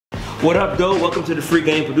What up, though? Welcome to the Free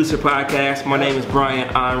Game Producer Podcast. My name is Brian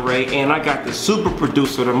Onrea, and I got the super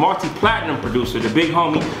producer, the multi-platinum producer, the big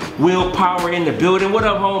homie, Will Power in the building. What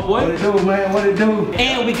up, homeboy? What it do, man? What it do?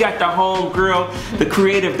 And we got the home girl, the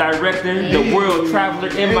creative director, the world traveler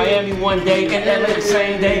in Miami one day, in LA the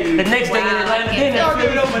same day, the next day in Atlanta. Then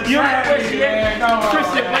you know where she at?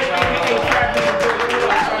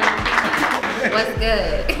 What's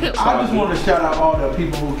good? I just want to shout out all the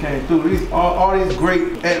people who came through. All these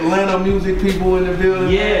great Atlanta music people in the building.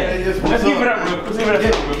 Yeah. Man. Let's give it up, real. Let's give it up.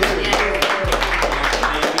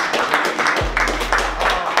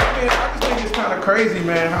 I just think it's kind of crazy,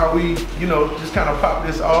 man, how we, just kind of pop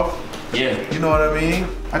this off. Yeah. You know what I mean?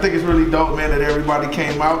 I think it's really dope, man, that everybody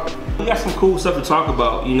came out. We got some cool stuff to talk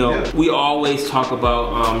about. We always talk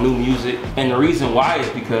about new music, and the reason why is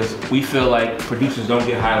because we feel like producers don't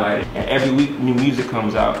get highlighted. And every week new music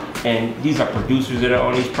comes out, and these are producers that are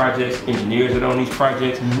on these projects, engineers that are on these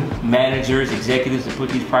projects, managers, executives that put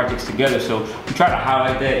these projects together. So we try to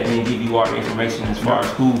highlight that and then give you all the information as far as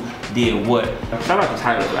who did what. Shout out to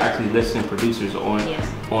titles for actually listing producers on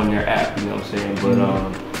their app, you know what I'm saying? But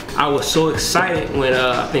I was so excited when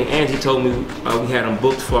I think Angie told me we had him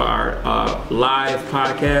booked for our live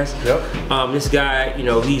podcast. Yep. This guy,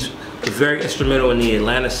 he's very instrumental in the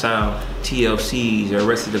Atlanta sound, TLCs,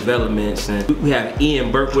 Arrested Developments, and we have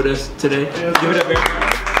Ian Burke with us today. Give it up,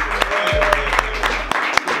 everybody.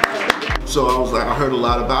 So I heard a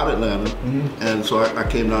lot about Atlanta, and so I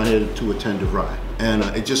came down here to attend the ride. And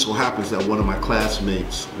it just so happens that one of my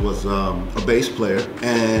classmates was a bass player,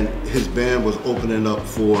 and his band was opening up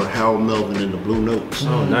for Harold Melvin and the Blue Notes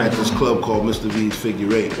at this club called Mr. V's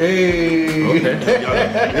Figure 8. Hey!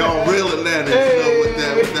 Okay. Y'all real Atlantans know what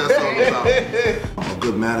that's all about. A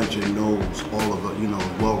good manager knows all of it,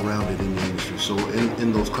 well-rounded in the industry. So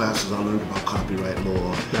in those classes, I learned about copyright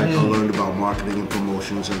law. I learned about marketing and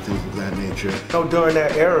promotions and things of that nature. During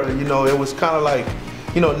that era, it was kind of like,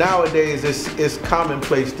 nowadays it's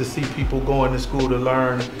commonplace to see people going to school to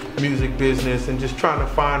learn music business and just trying to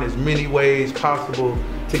find as many ways possible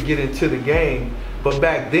to get into the game. But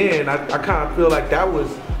back then, I kind of feel like that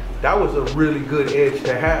was a really good edge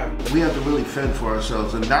to have. We had to really fend for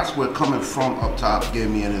ourselves, and that's where coming from up top gave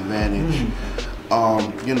me an advantage.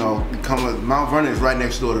 Mount Vernon is right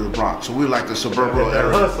next door to the Bronx, so we were like the suburban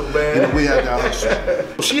area. Hustle, man. We had that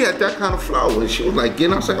hustle. She had that kind of flow, and she was like, I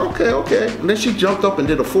was like, okay. And then she jumped up and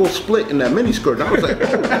did a full split in that mini skirt, and I was like,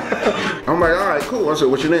 oh. I'm like, all right, cool. I said,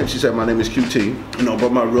 what's your name? She said, my name is QT,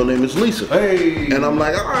 but my real name is Lisa. Hey. And I'm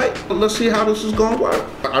like, all right, let's see how this is going to work.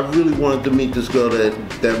 I really wanted to meet this girl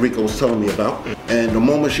that Rico was telling me about. And the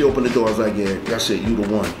moment she opened the door, I was like, yeah, that's it, you the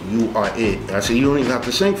one, you are it. I said, you don't even have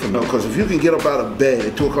to sing for me, because if you can get up out of bed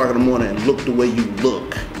at 2 o'clock in the morning and look the way you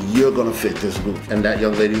look, you're gonna fit this group. And that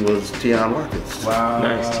young lady was Tian Watkins. Wow.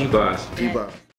 Nice, T-Boss. T-Boss.